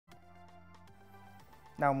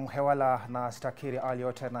Na mhewala na stakiri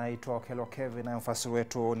aliote naitwa Kelo Kevin na mfasiri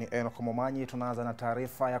wetu ni Enoch Momanyi. Tunaanza na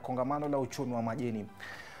taarifa ya kongamano la uchumi wa majini.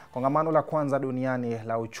 Kongamano la kwanza duniani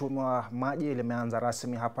la uchumi wa maji limeanza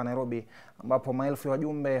rasmi hapa Nairobi, ambapo maelfu ya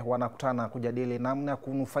wajumbe wanakutana kujadili namna ya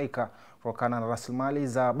kunufaika kutokana na rasilimali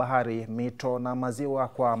za bahari, mito na maziwa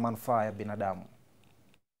kwa manufaa ya binadamu.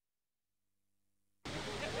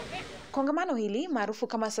 Kongamano hili maarufu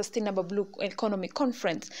kama Sustainable Blue Economy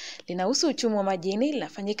Conference linahusu uchumi wa majini,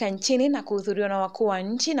 linafanyika nchini na kuhudhuriwa na wakuu wa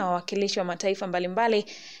nchi na wawakilishi wa mataifa mbalimbali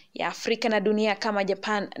ya Afrika na dunia kama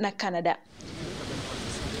Japan na Canada.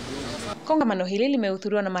 Kongamano hili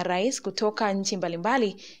limehudhuriwa na marais kutoka nchi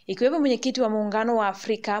mbalimbali, ikiwemo mwenyekiti wa Muungano wa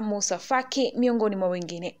Afrika Musa Faki miongoni mwa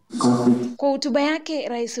wengine. Kwa hotuba yake,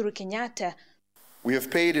 Rais Uhuru Kenyatta, we have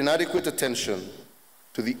paid inadequate attention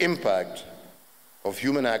to the impact of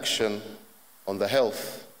human action on the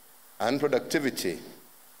health and productivity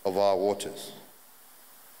of our waters.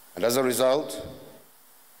 And as a result,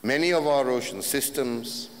 many of our ocean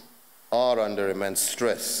systems are under immense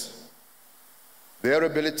stress. Their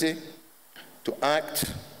ability to act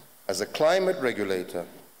as a climate regulator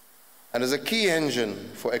and as a key engine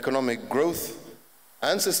for economic growth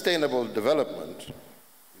and sustainable development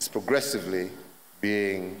is progressively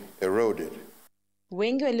being eroded.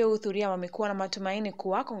 Wengi waliohudhuria wamekuwa na matumaini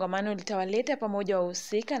kuwa kongamano litawaleta pamoja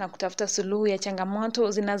wahusika na kutafuta suluhu ya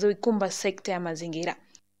changamoto zinazoikumba sekta ya mazingira.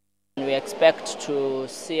 We expect to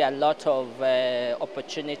see a lot of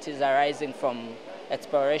opportunities arising from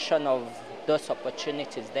exploration of those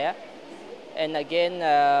opportunities there. And again,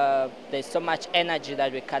 there's so much energy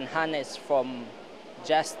that we can harness from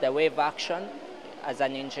just the wave action. As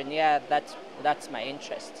an engineer, that's my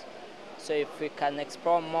interest. So if we can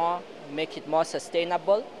explore more, make it more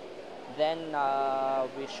sustainable, then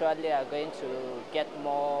we surely are going to get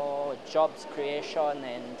more jobs creation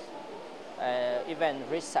and even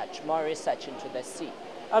more research into the sea.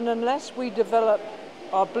 And unless we develop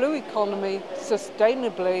our blue economy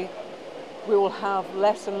sustainably, we will have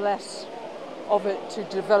less and less of it to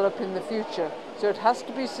develop in the future. So it has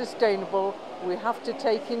to be sustainable. We have to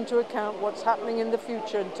take into account what's happening in the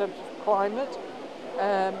future in terms of climate.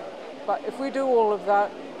 But if we do all of that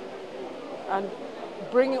and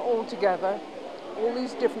bring it all together, all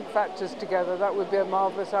these different factors together, that would be a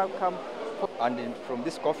marvelous outcome. And from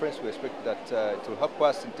this conference, we expect that it will help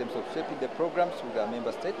us in terms of shaping the programs with our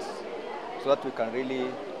member states so that we can really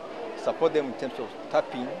support them in terms of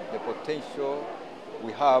tapping the potential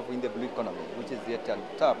we have in the blue economy, which is yet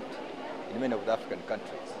untapped in many of the African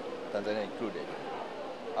countries, Tanzania included.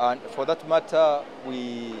 And for that matter,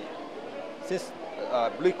 since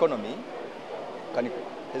blue economy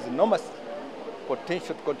has enormous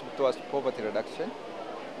potential to contribute towards poverty reduction,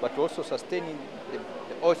 but also sustaining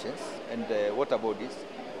the oceans and the water bodies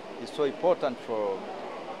is so important for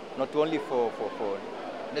not only for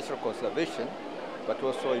natural conservation, but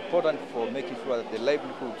also important for making sure that the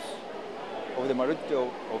livelihoods of the majority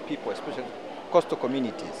of people, especially coastal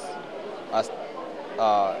communities,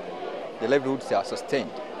 the livelihoods are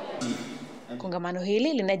sustained. Kongamano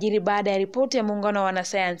hili linajiri baada ya ripoti ya Muungano wa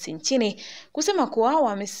Wanasayansi nchini kusema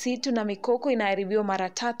kuwa misitu na mikoko inaharibiwa mara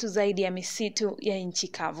 3 zaidi ya misitu ya nchi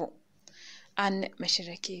kavu.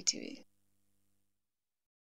 KUTV.